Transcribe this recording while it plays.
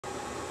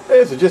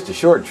This is just a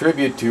short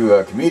tribute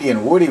to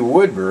comedian Woody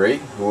Woodbury,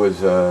 who was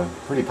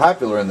pretty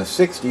popular in the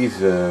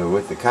 60s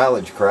with the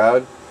college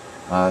crowd,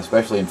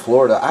 especially in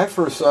Florida. I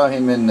first saw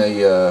him in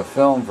the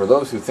film For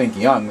Those Who Think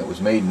Young that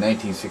was made in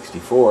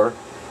 1964,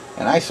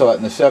 and I saw it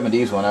in the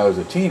 70s when I was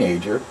a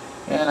teenager,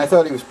 and I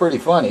thought he was pretty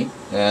funny.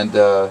 And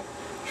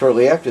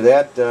shortly after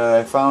that,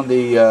 I found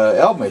the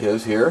album of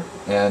his here,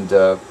 and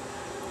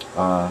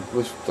thought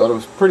it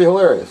was pretty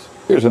hilarious.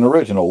 Here's an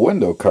original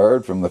window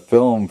card from the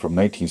film from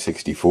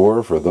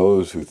 1964, For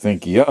Those Who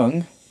Think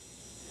Young,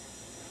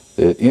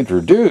 that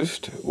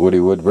introduced Woody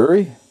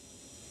Woodbury.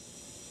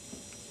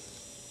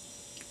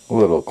 A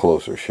little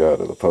closer shot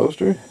of the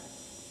poster.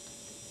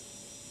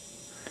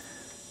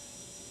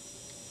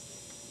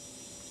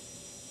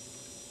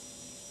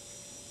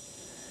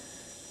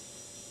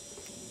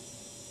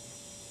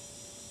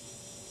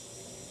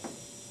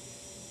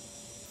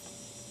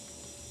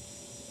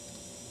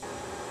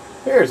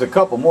 Here's a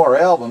couple more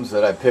albums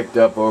that I picked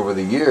up over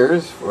the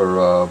years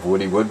for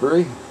Woody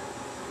Woodbury.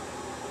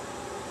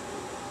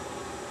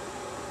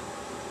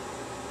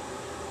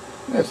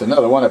 That's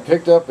another one I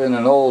picked up in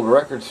an old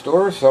record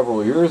store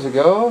several years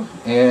ago.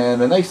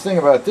 And the nice thing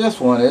about this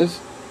one is,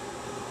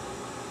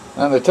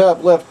 on the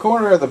top left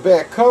corner of the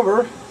back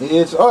cover,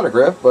 it's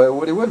autographed by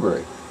Woody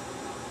Woodbury.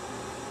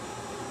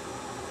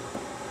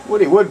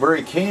 Woody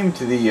Woodbury came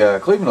to the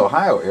Cleveland,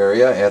 Ohio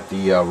area at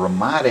the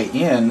Ramada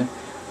Inn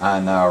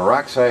on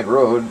Rockside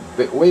Road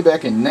way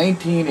back in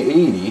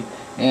 1980,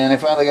 and I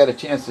finally got a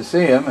chance to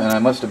see him, and I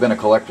must have been a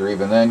collector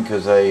even then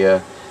because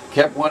I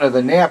kept one of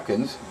the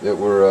napkins that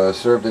were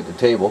served at the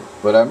table.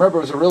 But I remember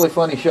it was a really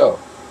funny show.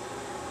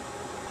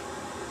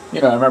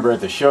 You know, I remember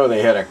at the show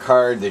they had a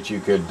card that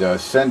you could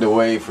send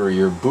away for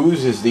your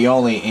Booze is the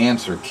Only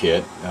Answer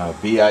kit,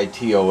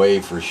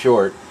 BITOA for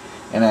short,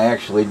 and I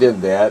actually did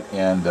that,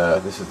 and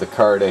this is the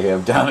card I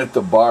have down at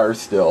the bar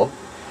still.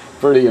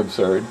 Pretty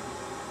absurd.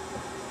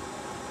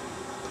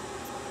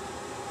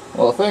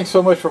 Well, thanks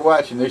so much for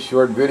watching this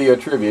short video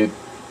tribute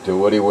to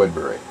Woody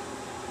Woodbury.